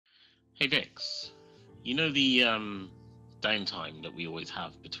Hey Vix, you know the downtime that we always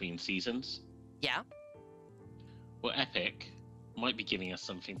have between seasons? Yeah. Well, Epic might be giving us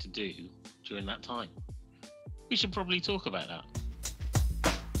something to do during that time. We should probably talk about that.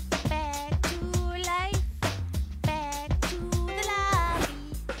 Back to life, back to the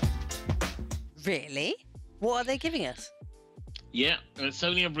lobby. Really? What are they giving us? Yeah, it's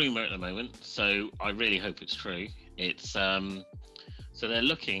only a rumor at the moment, so I really hope it's true. It's so they're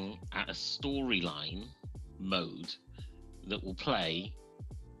looking at a storyline mode that will play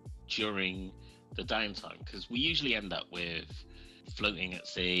during the downtime, because we usually end up with floating at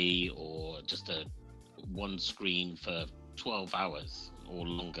sea or just a one screen for 12 hours or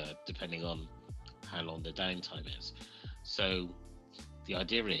longer, depending on how long the downtime is. So the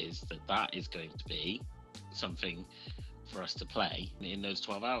idea is that that is going to be something for us to play in those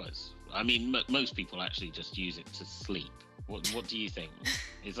 12 hours. I mean, most people actually just use it to sleep. What do you think?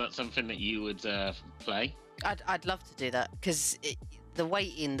 Is that something that you would play? I'd love to do that, because the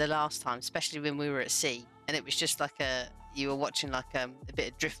waiting the last time, especially when we were at sea, and it was just like you were watching like a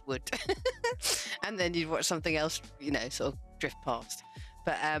bit of driftwood, and then you'd watch something else, sort of drift past.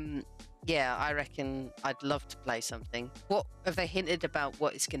 But yeah, I reckon I'd love to play something. What have they hinted about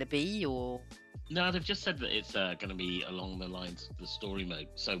what it's going to be, or? No, they've just said that it's going to be along the lines of the story mode.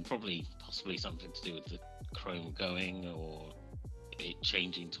 So possibly something to do with the Chrome going, or it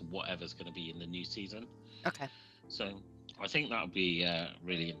changing to whatever's going to be in the new season. Okay. So I think that would be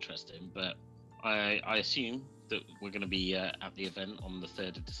really interesting. But I assume that we're going to be at the event on the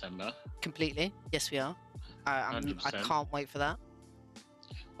 3rd of December. Completely. Yes, we are. I 100%. can't wait for that.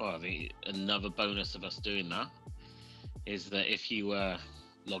 Well, another bonus of us doing that is that if you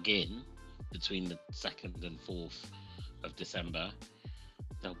log in between the 2nd and 4th of December,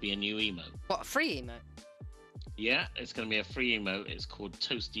 there'll be a new emote. What, a free emote? Yeah, it's going to be a free emote. It's called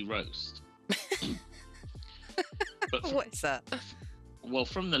Toasty Roast. But What is that? Well,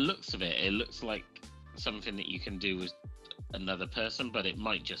 from the looks of it, it looks like something that you can do with another person, but it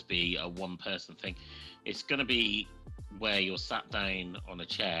might just be a one-person thing. It's going to be where you're sat down on a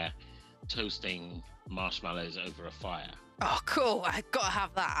chair toasting marshmallows over a fire. Oh, cool. I gotta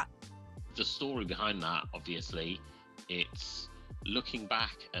have that. The story behind that, obviously, it's looking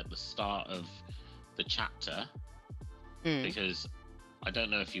back at the start of the chapter, because I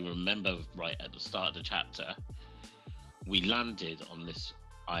don't know if you remember right at the start of the chapter, we landed on this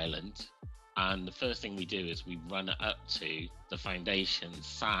island, and the first thing we do is we run up to the Foundation,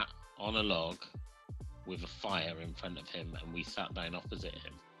 sat on a log with a fire in front of him, and we sat down opposite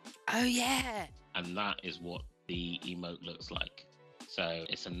him. Oh, yeah. And that is what the emote looks like. So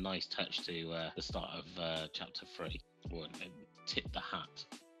it's a nice touch to the start of chapter 3, or tip the hat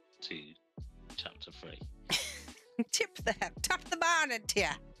to chapter 3. Tap the morning to you.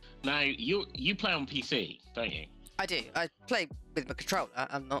 Now you play on PC, don't you? I do. I play with my controller.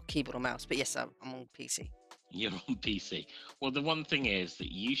 I'm not keyboard or mouse, but yes, I'm on PC. You're on PC. Well, the one thing is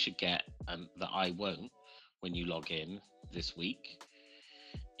that you should get, and that I won't when you log in this week,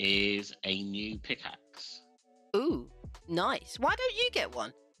 is a new pickaxe. Ooh, nice. Why don't you get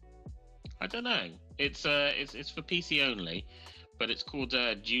one? I don't know. It's for PC only, but it's called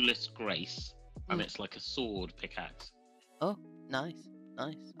Duelist Grace, and it's like a sword pickaxe. Oh, nice.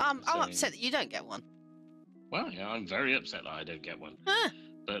 I'm upset that you don't get one. Well, yeah, I'm very upset that I don't get one. Huh.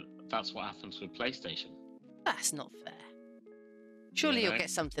 But that's what happens with PlayStation. That's not fair. Surely You know? you'll get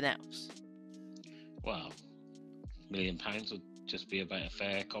something else. Well, £1 million would just be about a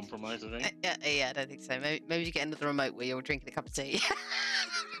fair compromise, I think. Yeah, I don't think so. Maybe you get another remote where you're drinking a cup of tea.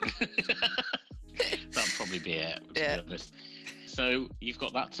 That'd probably be it, to be honest. So you've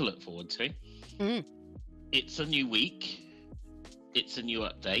got that to look forward to. It's a new week. It's a new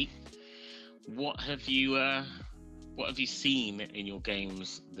update. What have you seen in your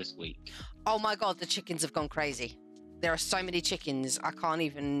games this week? Oh my god, the chickens have gone crazy. There are so many chickens, I can't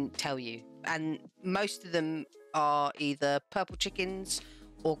even tell you. And most of them are either purple chickens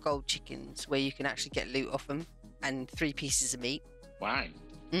or gold chickens, where you can actually get loot off them, and 3 pieces of meat. Wow.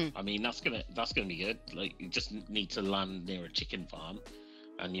 I mean, that's gonna be good. Like, you just need to land near a chicken farm,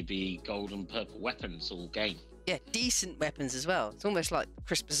 and you'd be gold and purple weapons all game. Yeah, decent weapons as well. It's almost like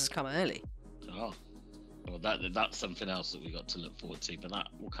Christmas has come early. Oh, well, that's something else that we got to look forward to, but that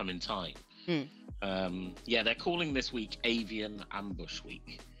will come in time. Yeah, they're calling this week Avian Ambush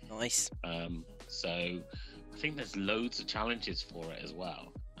Week. Nice. So I think there's loads of challenges for it as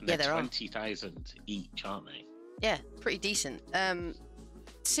well. And Yeah, they're there are. 20,000 each, aren't they? Yeah, pretty decent.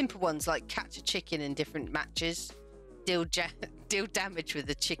 Simple ones like catch a chicken in different matches, deal damage with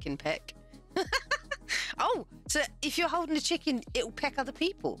a chicken peck. Oh, so if you're holding a chicken, it'll peck other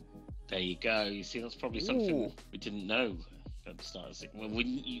people. There you go. You see, that's probably something Ooh. we didn't know at the start of the well,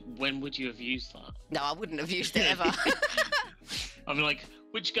 when would you have used that? No, I wouldn't have used it ever. I mean, like,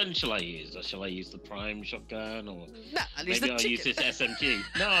 which gun shall I use? Or shall I use the prime shotgun, or No, I'll use maybe the I'll use chicken. this SMG?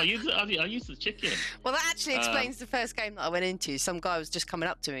 No, I'll use the chicken. Well, that actually explains the first game that I went into. Some guy was just coming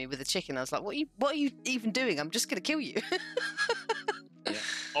up to me with a chicken. I was like, what are you even doing? I'm just going to kill you. Yeah.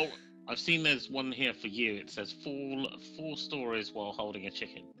 Oh, I've seen there's one here for you. It says four stories while holding a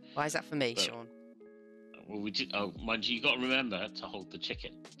chicken. Why is that for me, But- Sean? Well, mind you, you got to remember to hold the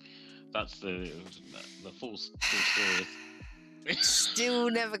chicken. That's the full stories. Still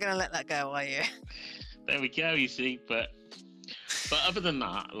never going to let that go, are you? There we go. You see, but other than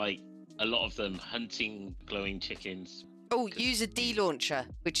that, like a lot of them hunting glowing chickens. Oh, use a D launcher,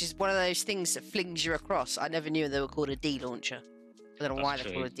 which is one of those things that flings you across. I never knew they were called a D launcher. I don't know why That's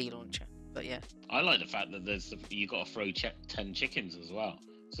they're called true. a D launcher, but yeah. I like the fact that you got to throw 10 chickens as well.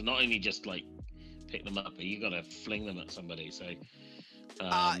 So not only just like pick them up, but you got to fling them at somebody. So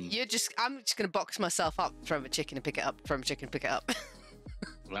I'm just going to box myself up, throw a chicken and pick it up, throw a chicken and pick it up.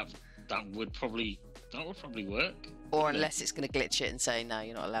 that would probably work. Or wouldn't it? unless it's going to glitch it and say, no,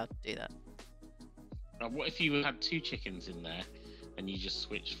 you're not allowed to do that. Now, what if you had 2 chickens in there and you just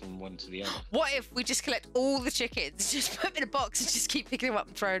switch from one to the other? What if we just collect all the chickens, just put them in a box and just keep picking them up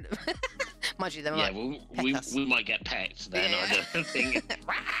and throwing them? Mind you, they Yeah, might well, peck us. we might get pecked then. Yeah. I don't think.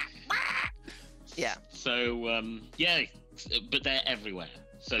 Yeah. So yeah, but they're everywhere.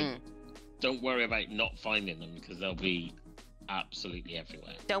 So Mm. don't worry about not finding them because they'll be absolutely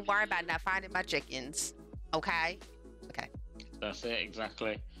everywhere. Don't worry about not finding my chickens. Okay? Okay. That's it,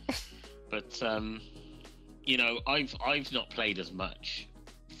 exactly. But you know, I've not played as much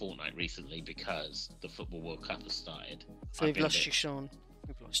Fortnite recently because the Football World Cup has started. So I've we've been a lost bit- you, Sean.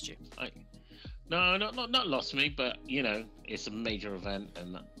 We've lost you. No, not lost me, but you know, it's a major event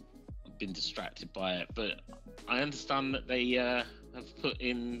and I've been distracted by it. But I understand that they have put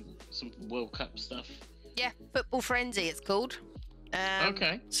in some World Cup stuff. Yeah, Football Frenzy it's called.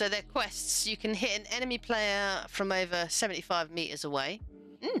 Okay. So they're quests. You can hit an enemy player from over 75 meters away.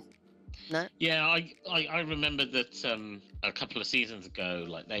 No? Yeah, I remember that a couple of seasons ago,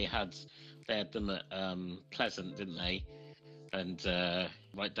 like they had them at Pleasant, didn't they? And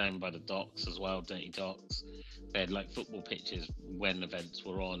right down by the docks as well, Dirty Docks. They had like football pitches when events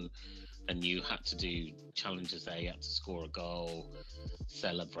were on, and you had to do challenges there. You had to score a goal,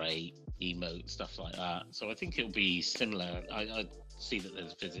 celebrate, emote, stuff like that. So I think it'll be similar. I see that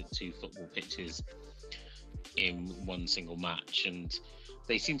there's visit to football pitches in one single match, and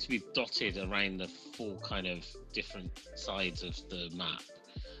they seem to be dotted around the 4 kind of different sides of the map.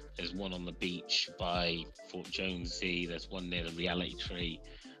 There's one on the beach by Fort Jonesy, there's one near the reality tree,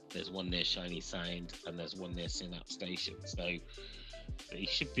 there's one near Shiny Sound, and there's one near Synapse Station. So they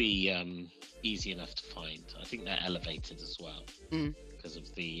should be easy enough to find. I think they're elevated as well because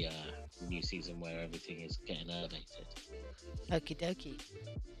of the new season where everything is getting elevated. Okie dokie.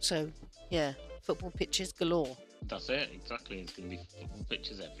 So, yeah, football pitches galore. That's it, exactly. It's going to be football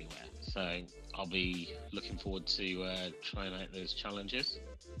pitches everywhere. So I'll be looking forward to trying out those challenges.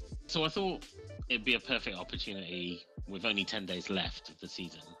 So I thought it'd be a perfect opportunity with only 10 days left of the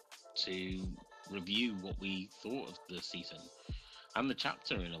season to review what we thought of the season and the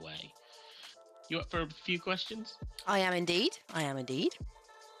chapter in a way. You up for a few questions? I am indeed. I am indeed.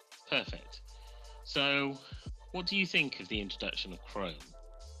 Perfect. So what do you think of the introduction of Chrome?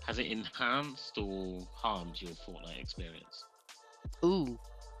 Has it enhanced or harmed your Fortnite experience? Ooh.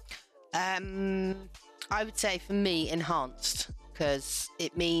 I would say for me, enhanced, because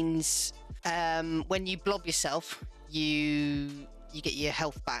it means when you blob yourself, you get your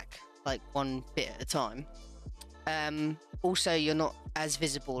health back like one bit at a time. Also, you're not as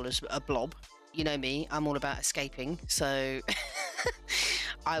visible as a blob. You know me, I'm all about escaping, so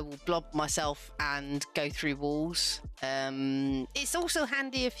I will blob myself and go through walls. It's also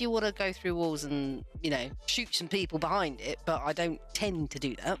handy if you want to go through walls and, you know, shoot some people behind it, but I don't tend to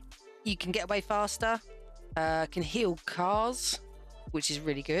do that. You can get away faster, can heal cars, which is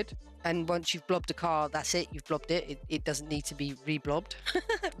really good. And once you've blobbed a car, that's it, you've blobbed it. It doesn't need to be re-blobbed,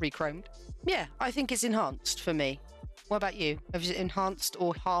 re-chromed. Yeah, I think it's enhanced for me. What about you? Have it enhanced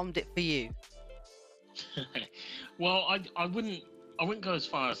or harmed it for you? Well, I wouldn't go as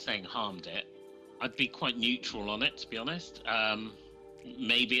far as saying harmed it. I'd be quite neutral on it, to be honest.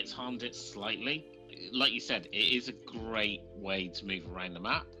 Maybe it's harmed it slightly. Like you said, it is a great way to move around the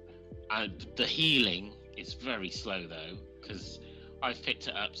map. And the healing is very slow though, because I've picked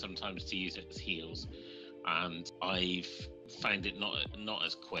it up sometimes to use it as heals, and I've found it not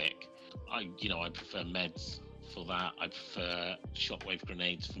as quick. I prefer meds for that. I prefer shockwave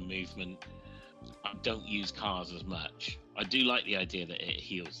grenades for movement. I don't use cars as much. I do like the idea that it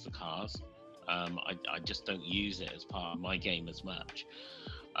heals the cars. I just don't use it as part of my game as much.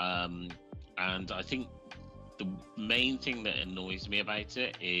 And I think the main thing that annoys me about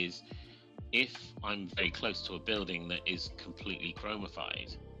it is if I'm very close to a building that is completely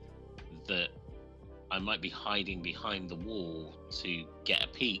chromified, that I might be hiding behind the wall to get a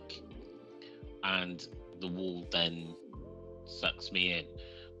peek, and the wall then sucks me in.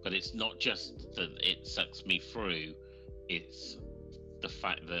 But it's not just that it sucks me through, it's the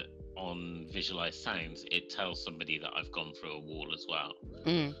fact that on visualized sounds, it tells somebody that I've gone through a wall as well.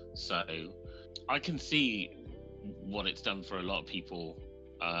 So I can see what it's done for a lot of people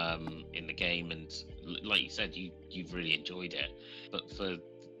in the game, and like you said, you've really enjoyed it. But for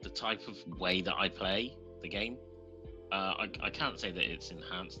the type of way that I play the game, I can't say that it's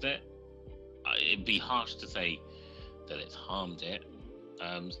enhanced it. It'd be harsh to say that it's harmed it.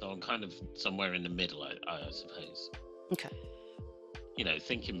 So I'm kind of somewhere in the middle, I suppose. Okay. You know,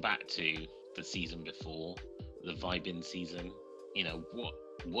 thinking back to the season before, the Vibin season, you know,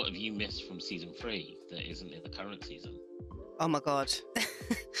 what have you missed from season 3 that isn't in the current season? Oh my god.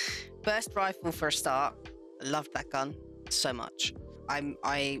 Burst rifle for a start. I loved that gun so much.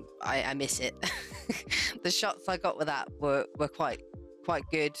 I miss it. The shots I got with that were quite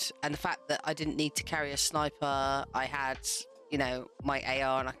good, and the fact that I didn't need to carry a sniper, I had, you know, my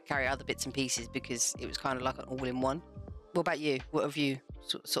AR, and I could carry other bits and pieces because it was kind of like an all-in-one. What about you? What have you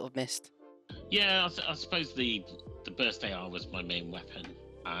sort of missed? Yeah, I suppose the burst AR was my main weapon,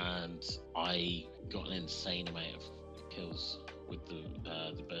 and I got an insane amount of kills with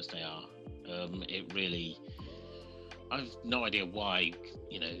the burst AR. It really, I've no idea why.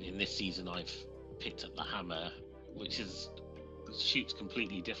 You know, in this season I've picked up the hammer, which shoots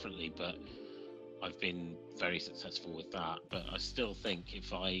completely differently, but I've been very successful with that. But I still think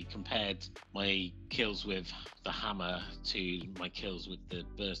if I compared my kills with the hammer to my kills with the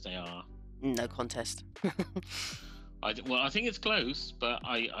burst AR, no contest. I think it's close, but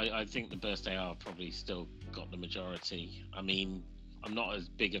I think the burst AR probably still got the majority. I mean, I'm not as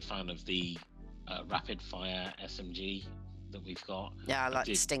big a fan of the rapid fire SMG that we've got. Yeah, I like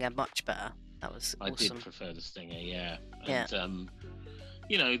the Stinger much better. That was awesome. I did prefer the Stinger, yeah. Yeah. And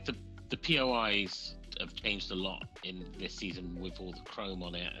you know, the POIs have changed a lot in this season with all the chrome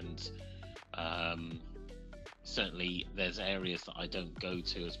on it, and certainly there's areas that I don't go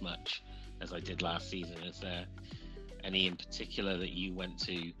to as much as I did last season. Is there any in particular that you went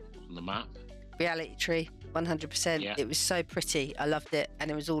to on the map? Reality Tree, 100%. Yeah. It was so pretty. I loved it,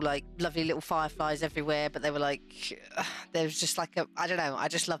 and it was all like lovely little fireflies everywhere. But they were like, there was just like I don't know. I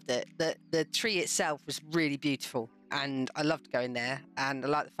just loved it. The tree itself was really beautiful, and I loved going there. And I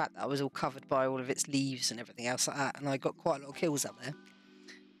liked the fact that I was all covered by all of its leaves and everything else like that. And I got quite a lot of kills up there.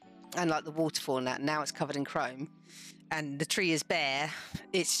 And like the waterfall and that, now it's covered in chrome, and the tree is bare.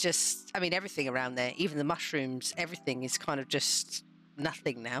 It's just, I mean, everything around there, even the mushrooms, everything is kind of just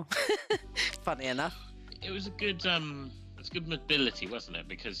nothing now. Funny enough. It was a good mobility, wasn't it?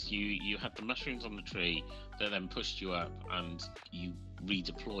 Because you had the mushrooms on the tree that then pushed you up, and you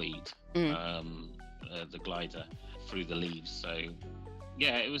redeployed the glider through the leaves. So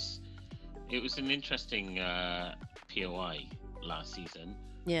yeah, it was an interesting POI last season.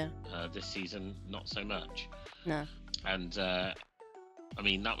 Yeah. This season, not so much. No. And I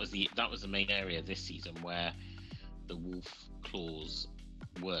mean, that was the main area this season where the wolf claws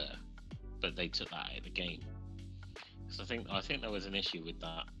were, but they took that out of the game. So I think there was an issue with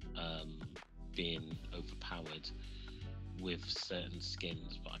that being overpowered with certain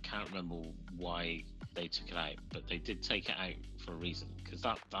skins, but I can't remember why they took it out. But they did take it out for a reason, because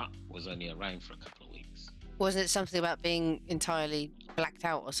that was only around for a couple of weeks. Wasn't it something about being entirely blacked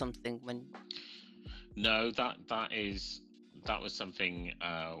out or something when? No, that was something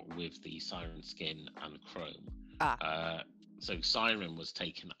with the Siren skin and Chrome. So Siren was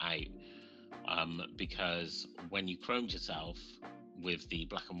taken out because when you chromed yourself with the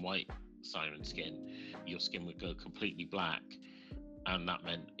black and white Siren skin, your skin would go completely black, and that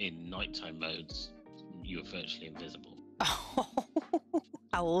meant in nighttime modes you were virtually invisible. Oh,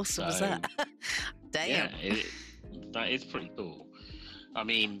 how awesome was that? Damn. Yeah, that is pretty cool. I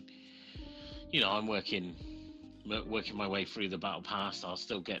mean, you know, I'm working my way through the battle pass. I'll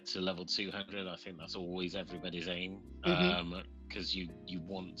still get to level 200. I think that's always everybody's aim, because you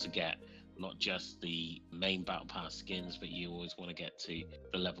want to get not just the main battle pass skins, but you always want to get to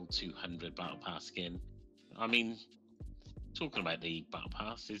the level 200 battle pass skin. I mean, talking about the battle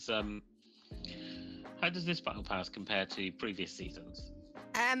pass, is how does this battle pass compare to previous seasons?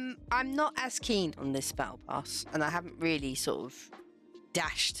 I'm not as keen on this battle pass, and I haven't really sort of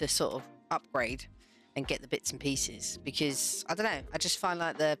dashed to sort of upgrade and get the bits and pieces because I don't know. I just find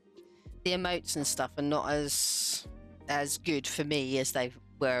like the emotes and stuff are not as good for me as they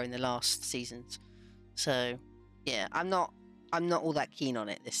were in the last seasons. So yeah, I'm not all that keen on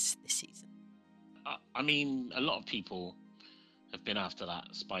it this season. I mean, a lot of people have been after that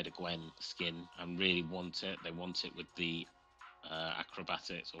Spider-Gwen skin and really want it. They want it with the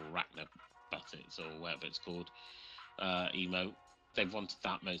acrobatics or arachnobatics or whatever it's called emote. They've wanted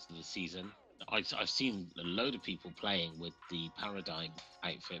that most of the season. I've seen a load of people playing with the Paradigm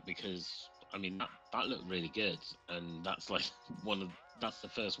outfit because I mean that looked really good, and that's like that's the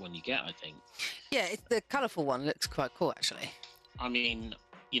first one you get, I think. Yeah, the colourful one looks quite cool actually. I mean,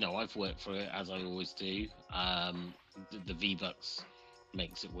 you know, I've worked for it as I always do. The V-Bucks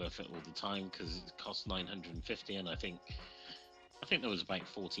makes it worth it all the time because it costs 950, and I think there was about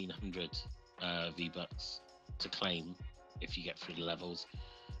 1,400 V-Bucks to claim if you get through the levels,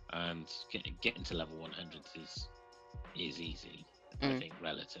 and getting to level 100 is easy, I think,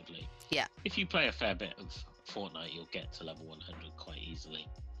 relatively. Yeah. If you play a fair bit of Fortnite, you'll get to level 100 quite easily.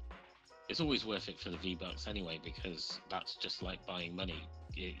 It's always worth it for the V-Bucks anyway, because that's just like buying money.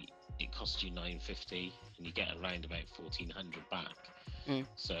 It costs you 950 and you get around about 1,400 back.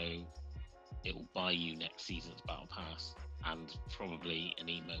 So it will buy you next season's battle pass and probably an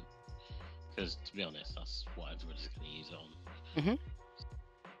emote, because to be honest, that's what everybody's going to use it on.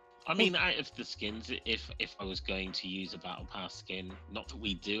 I mean, out of the skins, if I was going to use a battle pass skin, not that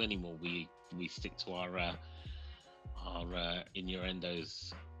we do anymore, we stick to our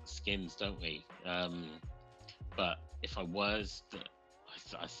innuendos skins, don't we? But if I was,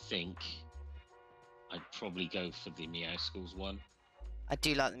 I think I'd probably go for the Meow Schools one. I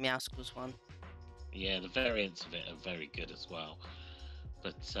do like the Meow Schools one. Yeah, the variants of it are very good as well.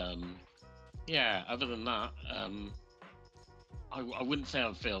 But yeah, other than that, I wouldn't say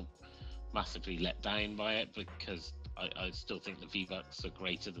I feel massively let down by it, because I still think the V-Bucks are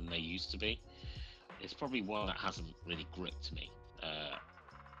greater than they used to be. It's probably one that hasn't really gripped me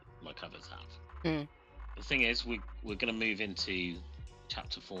like others have. The thing is, we're going to move into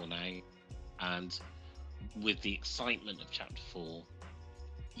Chapter 4 now, and with the excitement of Chapter 4,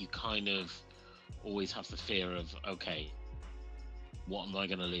 you kind of always have the fear of, okay, what am I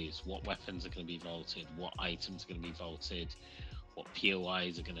going to lose? What weapons are going to be vaulted? What items are going to be vaulted? What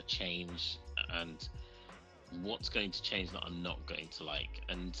POIs are going to change? And what's going to change that I'm not going to like?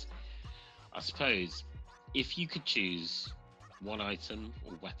 And I suppose if you could choose one item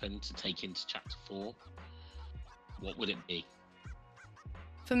or weapon to take into Chapter 4, what would it be?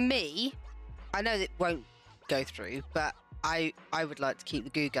 For me, I know that it won't go through, but I would like to keep the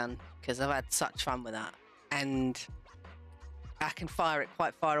goo gun because I've had such fun with that, and I can fire it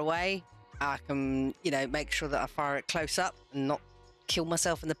quite far away. I can, make sure that I fire it close up and not kill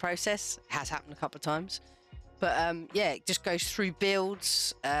myself in the process. It has happened a couple of times, but yeah, it just goes through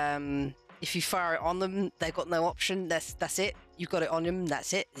builds. If you fire it on them, they've got no option. That's it. You've got it on them.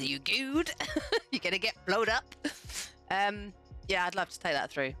 That's it. You good? You're gonna get blowed up. Yeah, I'd love to take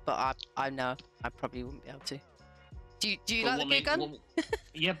that through, but I know I probably wouldn't be able to. Do you like the goo gun?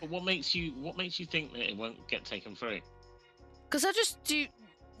 Yeah, but what makes you think that it won't get taken through? Because I just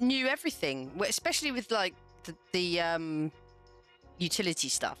knew everything, especially with like the utility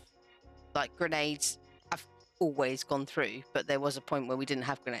stuff, like grenades. I've always gone through, but there was a point where we didn't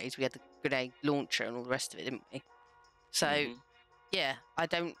have grenades. We had the grenade launcher and all the rest of it, didn't we? So yeah,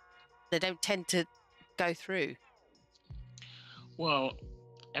 they don't tend to go through. Well,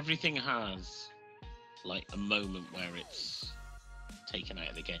 everything has like a moment where it's taken out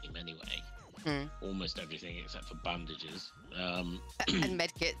of the game anyway. Almost everything except for bandages and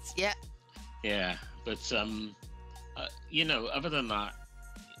medkits. Yeah, but other than that,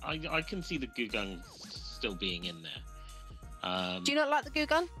 I can see the goo gun still being in there. Do you not like the goo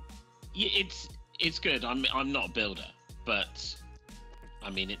gun? Yeah, it's good. I'm not a builder, but I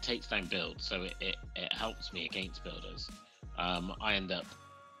mean it takes down builds, so it helps me against builders. I end up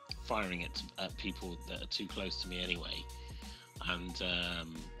firing it at people that are too close to me anyway, and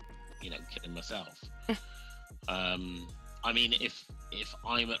killing myself. I mean, if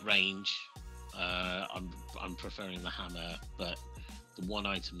I'm at range, I'm preferring the hammer, but the one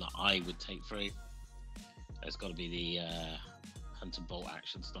item that I would take through has got to be the Hunter Bolt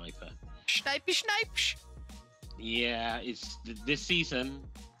Action Sniper. Snipey. Yeah, it's this season.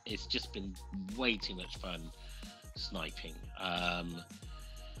 It's just been way too much fun sniping,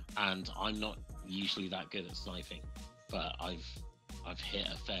 and I'm not usually that good at sniping, but I've hit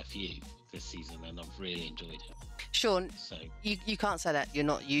a fair few this season and I've really enjoyed it. Sean, So you can't say that you're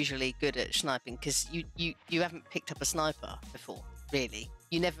not usually good at sniping because you haven't picked up a sniper before, really.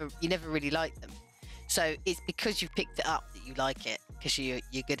 You never really liked them. So it's because you've picked it up that you like it because you're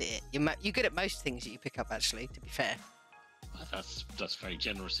good at it. You're good at most things that you pick up, actually. To be fair, that's very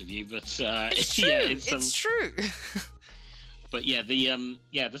generous of you, but it's true. yeah, it's true. But yeah,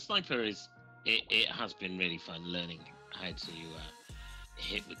 the sniper is it has been really fun learning how to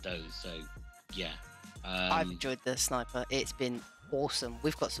hit with those. So yeah, I've enjoyed the sniper. It's been awesome.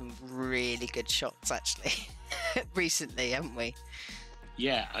 We've got some really good shots actually recently, haven't we?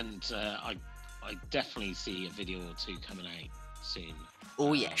 yeah, and I definitely see a video or two coming out soon.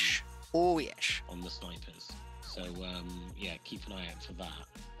 Oh yes. Oh yes. On the snipers. So yeah, keep an eye out for that.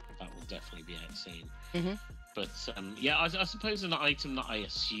 That will definitely be out soon. Mhm. But yeah, I suppose an item that I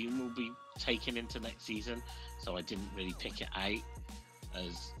assume will be taken into next season. So I didn't really pick it out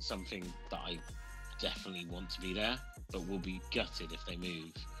as something that I definitely want to be there, but will be gutted if they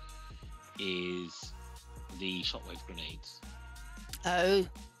move. Is the shockwave grenades. Oh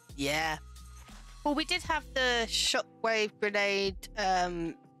yeah. Well, we did have the shockwave grenade,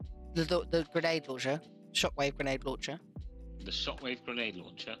 the grenade launcher, shockwave grenade launcher. The shockwave grenade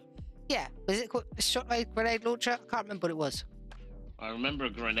launcher. Yeah, was it called a shockwave grenade launcher? I can't remember what it was. I remember a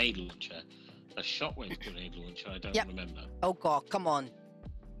grenade launcher. A shockwave grenade launcher, I don't Yep. remember. Oh god, come on!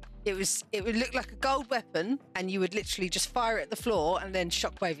 It would look like a gold weapon, and you would literally just fire it at the floor and then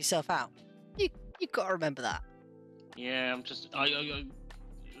shockwave yourself out. You got to remember that. Yeah, I'm just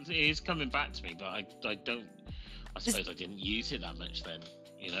it is coming back to me, but I don't. I suppose I didn't use it that much then.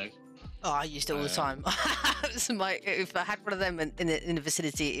 You know. Oh, I used it all the time. It was if I had one of them in the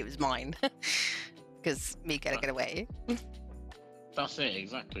vicinity, it was mine. Because me gotta get away. That's it,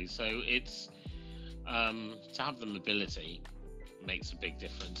 exactly. So it's to have the mobility makes a big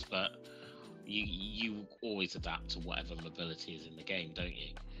difference, but you always adapt to whatever mobility is in the game, don't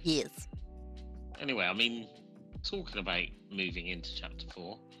you? Yes. Anyway, I mean, talking about moving into Chapter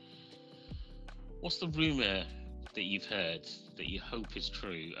 4, what's the rumour that you've heard that you hope is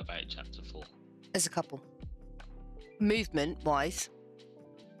true about Chapter 4? There's a couple. Movement-wise,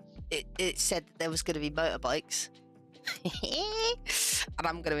 it said that there was going to be motorbikes. And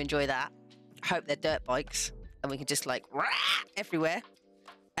I'm going to enjoy that. I hope they're dirt bikes. And we can just like, rah, everywhere.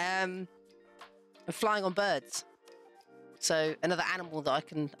 And flying on birds. So another animal that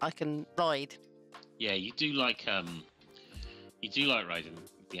I can ride. Yeah, you do like riding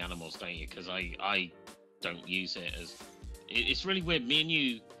the animals, don't you? Because I don't use it as. It's really weird. Me and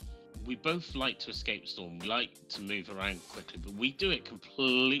you, we both like to escape storm. We like to move around quickly, but we do it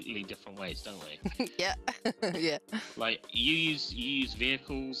completely different ways, don't we? Yeah, yeah. Like you use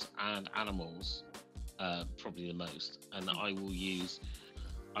vehicles and animals, probably the most, and I will use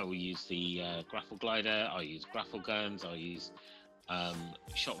the grapple glider. I use grapple guns. I use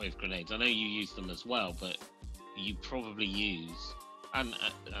shockwave grenades. I know you use them as well, but you probably use and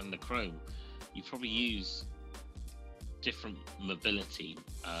the chrome. You probably use different mobility.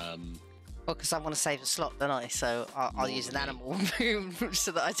 Well, because I want to save a slot, don't I? So I'll use an animal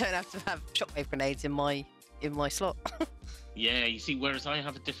so that I don't have to have shockwave grenades in my slot. Yeah, you see, whereas I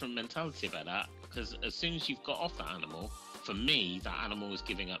have a different mentality about that, because as soon as you've got off that animal, for me, that animal is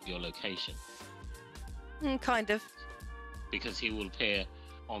giving up your location. Kind of. Because he will appear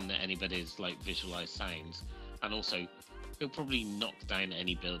on anybody's like visualized sounds, and also he'll probably knock down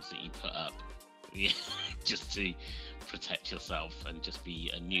any builds that you put up, yeah, just to protect yourself and just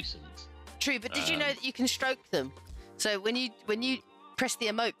be a nuisance. True, but did you know that you can stroke them? So when you press the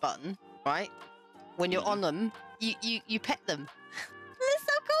emote button, right? When you're on them, you pet them. That's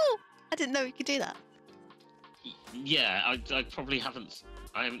so cool. I didn't know you could do that. Yeah, I probably haven't.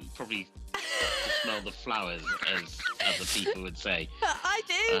 I haven't probably smelled the flowers, as other people would say. I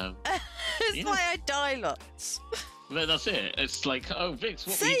do. That's yeah. why I die lots. No, that's it. It's like, oh, Vix,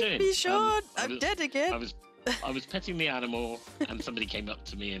 what were you Save doing? me, Sean. I'm dead again. I was petting the animal, and somebody came up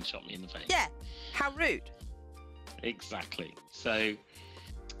to me and shot me in the face. Yeah. How rude. Exactly. So,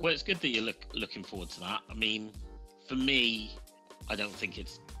 well, it's good that you're looking forward to that. I mean, for me, I don't think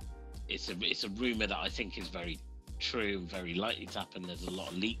it's a rumor that I think is very true and very likely to happen. There's a lot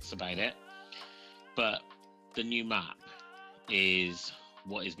of leaks about it, but the new map is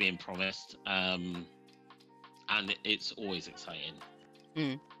what is being promised, and it's always exciting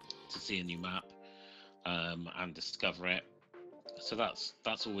to see a new map and discover it. So that's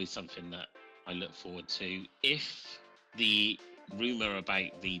always something that I look forward to. If the rumor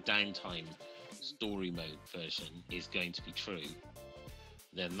about the downtime story mode version is going to be true,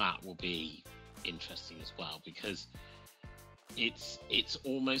 then that will be interesting as well, because it's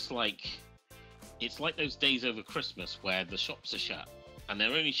almost like it's like those days over Christmas where the shops are shut, and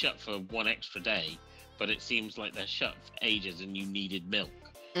they're only shut for one extra day, but it seems like they're shut for ages, and you needed milk.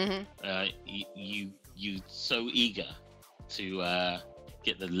 You so eager to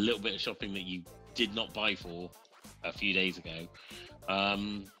get the little bit of shopping that you did not buy for a few days ago,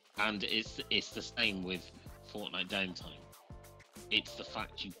 and it's the same with Fortnite downtime. It's the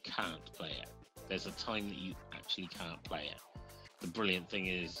fact you can't play it. There's a time that you actually can't play it. The brilliant thing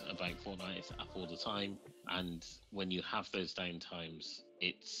is about Fortnite, it's up all the time, and when you have those downtimes,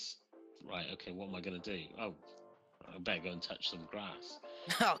 it's right. Okay, what am I going to do? Oh, I better go and touch some grass.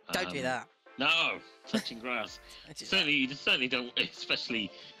 Oh, don't do that. No, touching grass. You certainly don't,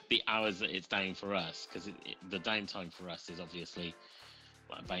 especially the hours that it's down for us, because the downtime for us is obviously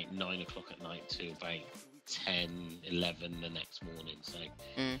about 9 o'clock at night to about 10, 11 the next morning. So,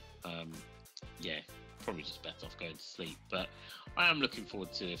 yeah, probably just better off going to sleep. But I am looking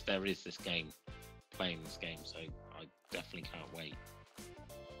forward to, if there is this game, playing this game. So I definitely can't wait.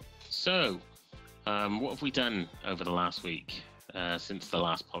 So, what have we done over the last week since the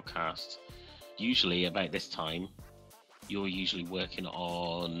last podcast? Usually about this time, you're usually working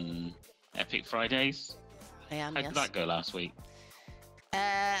on Epic Fridays. I am. How did that go last week?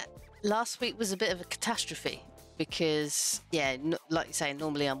 Last week was a bit of a catastrophe because, yeah, like you say,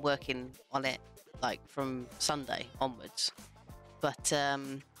 normally I'm working on it like from Sunday onwards, but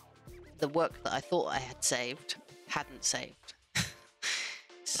the work that I thought I had saved hadn't saved.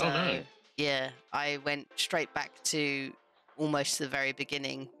 So, yeah, I went straight back to almost the very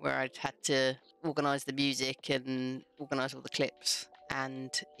beginning where I'd had to organise the music and organise all the clips,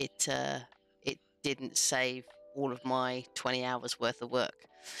 and it didn't save all of my 20 hours worth of work.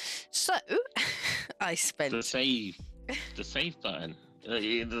 So I spent the save button.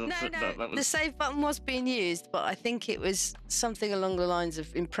 The save button was being used, but I think it was something along the lines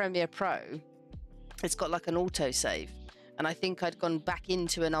of, in Premiere Pro, it's got like an auto save. And I think I'd gone back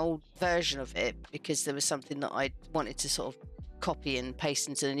into an old version of it because there was something that I wanted to sort of copy and paste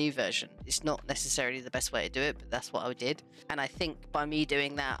into the new version. It's not necessarily the best way to do it, but that's what I did. And I think by me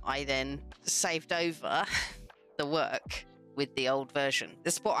doing that, I then saved over the work with the old version.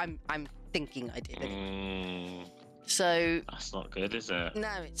 That's what I'm thinking I did. So that's not good, is it? No,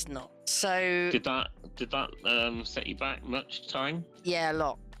 it's not. So did that set you back much time? Yeah, a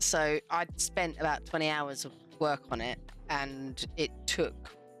lot. So I'd spent about 20 hours of work on it, and it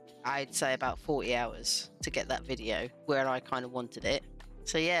took, I'd say, about 40 hours to get that video where I kind of wanted it.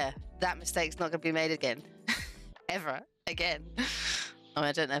 So yeah, that mistake's not going to be made again. Ever again. I mean,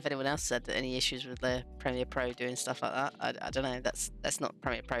 I don't know if anyone else had any issues with their Premiere Pro doing stuff like that. I don't know. That's not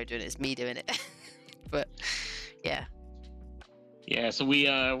Premiere Pro doing it, it's me doing it. But yeah. Yeah, so we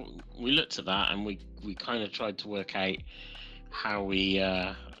looked at that, and we kind of tried to work out how we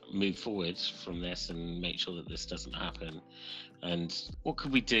move forward from this and make sure that this doesn't happen, and what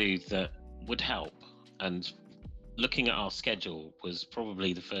could we do that would help. And looking at our schedule was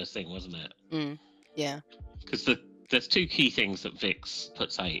probably the first thing, wasn't it? Yeah. Because there's two key things that Vix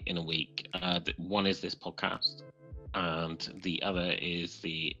puts out in a week. One is this podcast, and the other is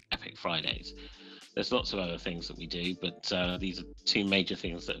the Epic Fridays. There's lots of other things that we do, but these are two major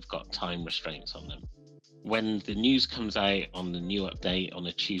things that have got time restraints on them. When the news comes out on the new update on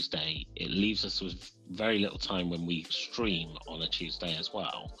a Tuesday, it leaves us with very little time when we stream on a Tuesday as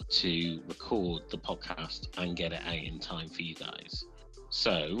well to record the podcast and get it out in time for you guys.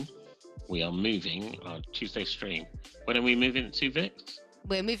 So we are moving our Tuesday stream. When are we moving it to, Vix?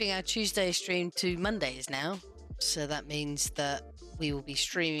 We're moving our Tuesday stream to Mondays now. So that means that we will be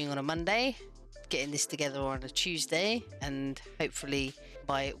streaming on a Monday, getting this together on a Tuesday, and hopefully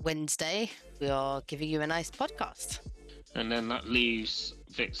by Wednesday we are giving you a nice podcast. And then that leaves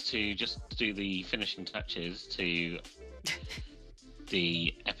Vix to just do the finishing touches to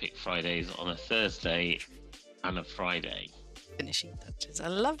the Epic Fridays on a Thursday and a Friday. Finishing touches. I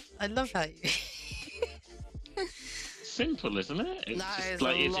love how you simple, isn't it? It's a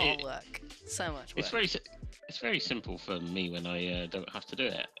lot of work. So much work. It's very simple for me when I don't have to do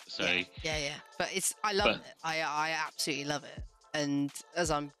it. So yeah. But I love it. I absolutely love it. And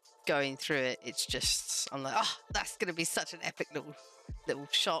as I'm going through it, it's just, I'm like, oh, that's gonna be such an epic little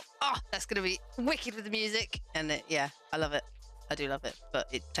shot. Oh, that's gonna be wicked with the music. And I love it. I do love it, but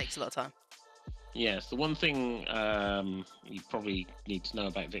it takes a lot of time. Yes, the one thing you probably need to know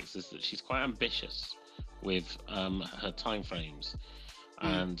about Vix is that she's quite ambitious with her time frames.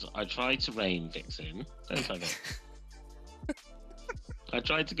 And I tried to rein Vix in, don't I, Vix? I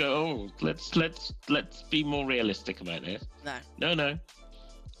tried to go, let's be more realistic about this. No.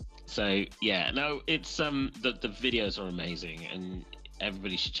 So yeah, no, it's the videos are amazing, and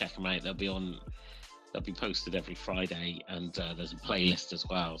everybody should check them out. They'll be on They'll be posted every Friday, and there's a playlist as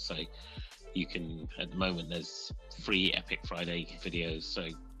well. So you can, at the moment, there's 3 Epic Friday videos. So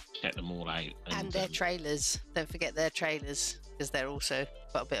check them all out. And their trailers. Don't forget their trailers, because they're also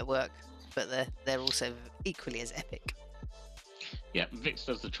quite a bit of work, but they're also equally as epic. Yeah, Vix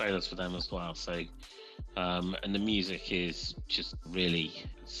does the trailers for them as well. So, and the music is just really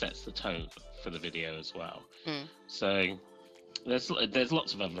sets the tone for the video as well. So there's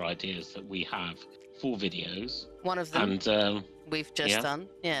lots of other ideas that we have for videos. One of them and we've just done.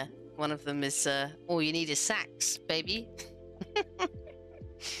 Yeah, one of them is All You Need Is Sax, baby.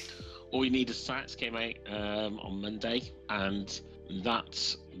 All You Need Is Sax came out on Monday, and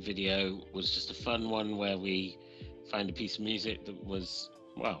that video was just a fun one where we found a piece of music that was,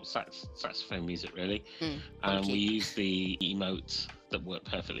 well, saxophone music really, and we used the emote that worked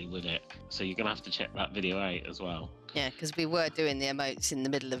perfectly with it. So you're gonna have to check that video out as well. Yeah, because we were doing the emotes in the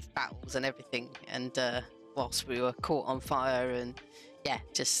middle of battles and everything, and whilst we were caught on fire, and yeah,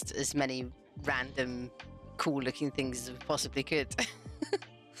 just as many random cool-looking things as we possibly could.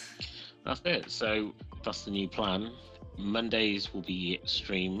 That's it. So that's the new plan. Mondays will be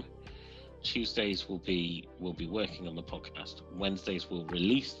stream. Tuesdays will be working on the podcast. Wednesdays we'll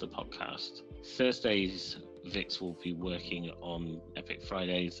release the podcast. Thursdays Vix will be working on Epic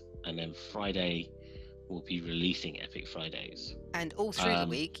Fridays, and then Friday we'll be releasing Epic Fridays. And all through the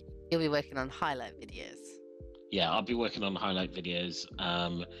week you'll be working on highlight videos. Yeah, I'll be working on highlight videos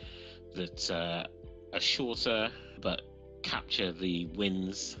that are shorter but capture the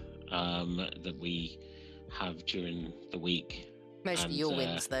wins that we have during the week. Mostly your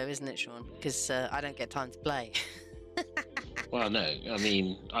wins, though, isn't it, Sean? Because I don't get time to play. Well, no, I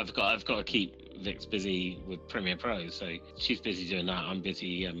mean, I've got to keep Vix busy with Premiere Pro, so she's busy doing that. I'm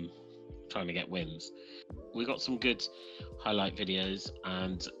busy trying to get wins. We got some good highlight videos,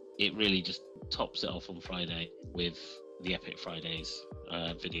 and it really just tops it off on Friday with the Epic Fridays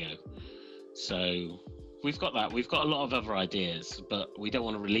video. So we've got that. We've got a lot of other ideas, but we don't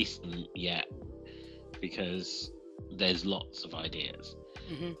want to release them yet because there's lots of ideas.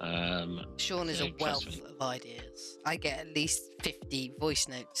 Sean is a wealth of ideas. I get at least 50 voice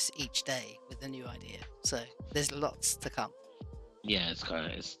notes each day with a new idea, so there's lots to come. Yeah, it's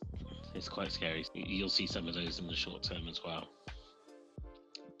quite scary. You'll see some of those in the short term as well.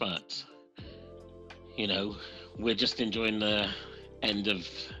 But you know, we're just enjoying the end of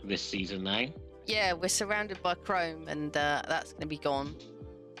this season now. Yeah, we're surrounded by Chrome, and that's going to be gone.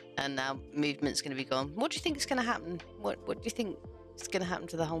 And now movement's going to be gone. What do you think is going to happen? What do you think is going to happen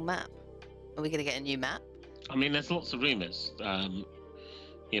to the whole map? Are we going to get a new map? I mean, there's lots of rumours.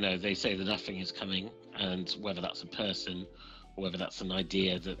 You know, they say that nothing is coming, and whether that's a person or whether that's an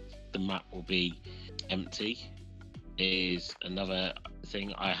idea that the map will be empty is another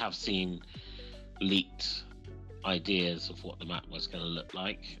thing. I have seen leaked ideas of what the map was going to look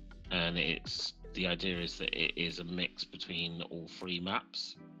like, and the idea is that it is a mix between all 3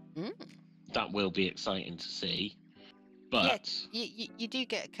 maps. That will be exciting to see. But yeah, you do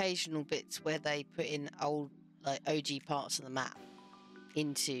get occasional bits where they put in old, like, OG parts of the map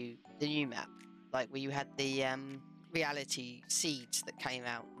into the new map, like where you had the reality seeds that came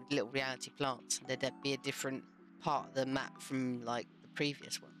out with little reality plants, and there'd be a different part of the map from like the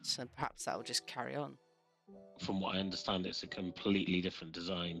previous ones, and perhaps that will just carry on. From what I understand, it's a completely different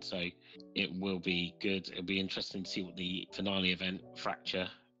design, so it will be good. It'll be interesting to see what the finale event, Fracture,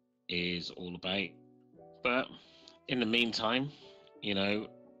 is all about. But in the meantime, you know,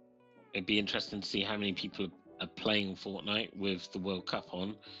 it'd be interesting to see how many people are playing Fortnite with the World Cup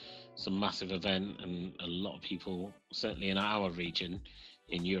on. It's a massive event, and a lot of people, certainly in our region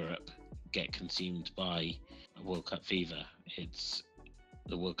in Europe, get consumed by World Cup fever.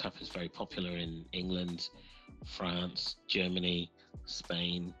 The World Cup is very popular in England, France, Germany,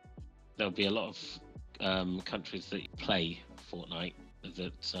 Spain. There'll be a lot of countries that play Fortnite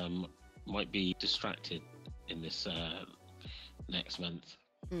that might be distracted in this next month.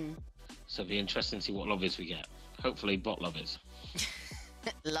 So it'll be interesting to see what lobbies we get. Hopefully bot lobbies.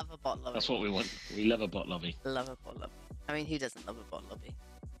 Love a bot lobby. That's what we want. We love a bot lobby. Love a bot lobby. I mean, who doesn't love a bot lobby?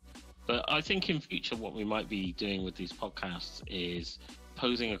 But I think in future what we might be doing with these podcasts is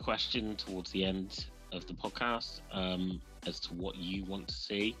posing a question towards the end of the podcast as to what you want to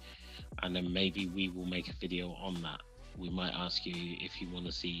see, and then maybe we will make a video on that. We might ask you if you want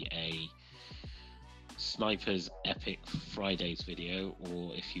to see a Snipers Epic Fridays video,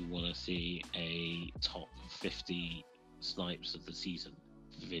 or if you want to see a top 50 snipes of the season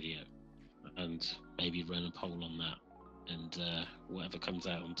video, and maybe run a poll on that, and whatever comes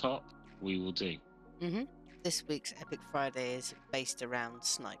out on top we will do. This week's Epic Friday is based around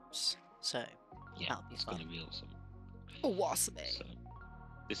snipes, so Yeah, That'll be it's fun. going to be awesome. Awesome. So,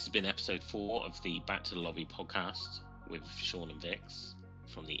 this has been episode 4 of the Back to the Lobby podcast with Sean and Vix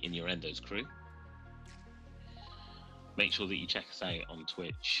from the Innuendos crew. Make sure that you check us out on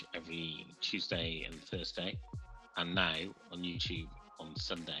Twitch every Tuesday and Thursday, and now on YouTube on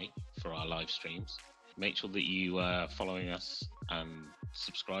Sunday for our live streams. Make sure that you are following us and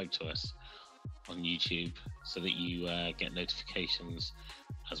subscribe to us on YouTube so that you get notifications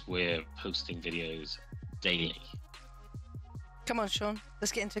as we're posting videos daily. Come on, Sean.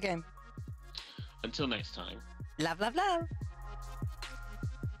 Let's get into a game. Until next time. Love, love, love.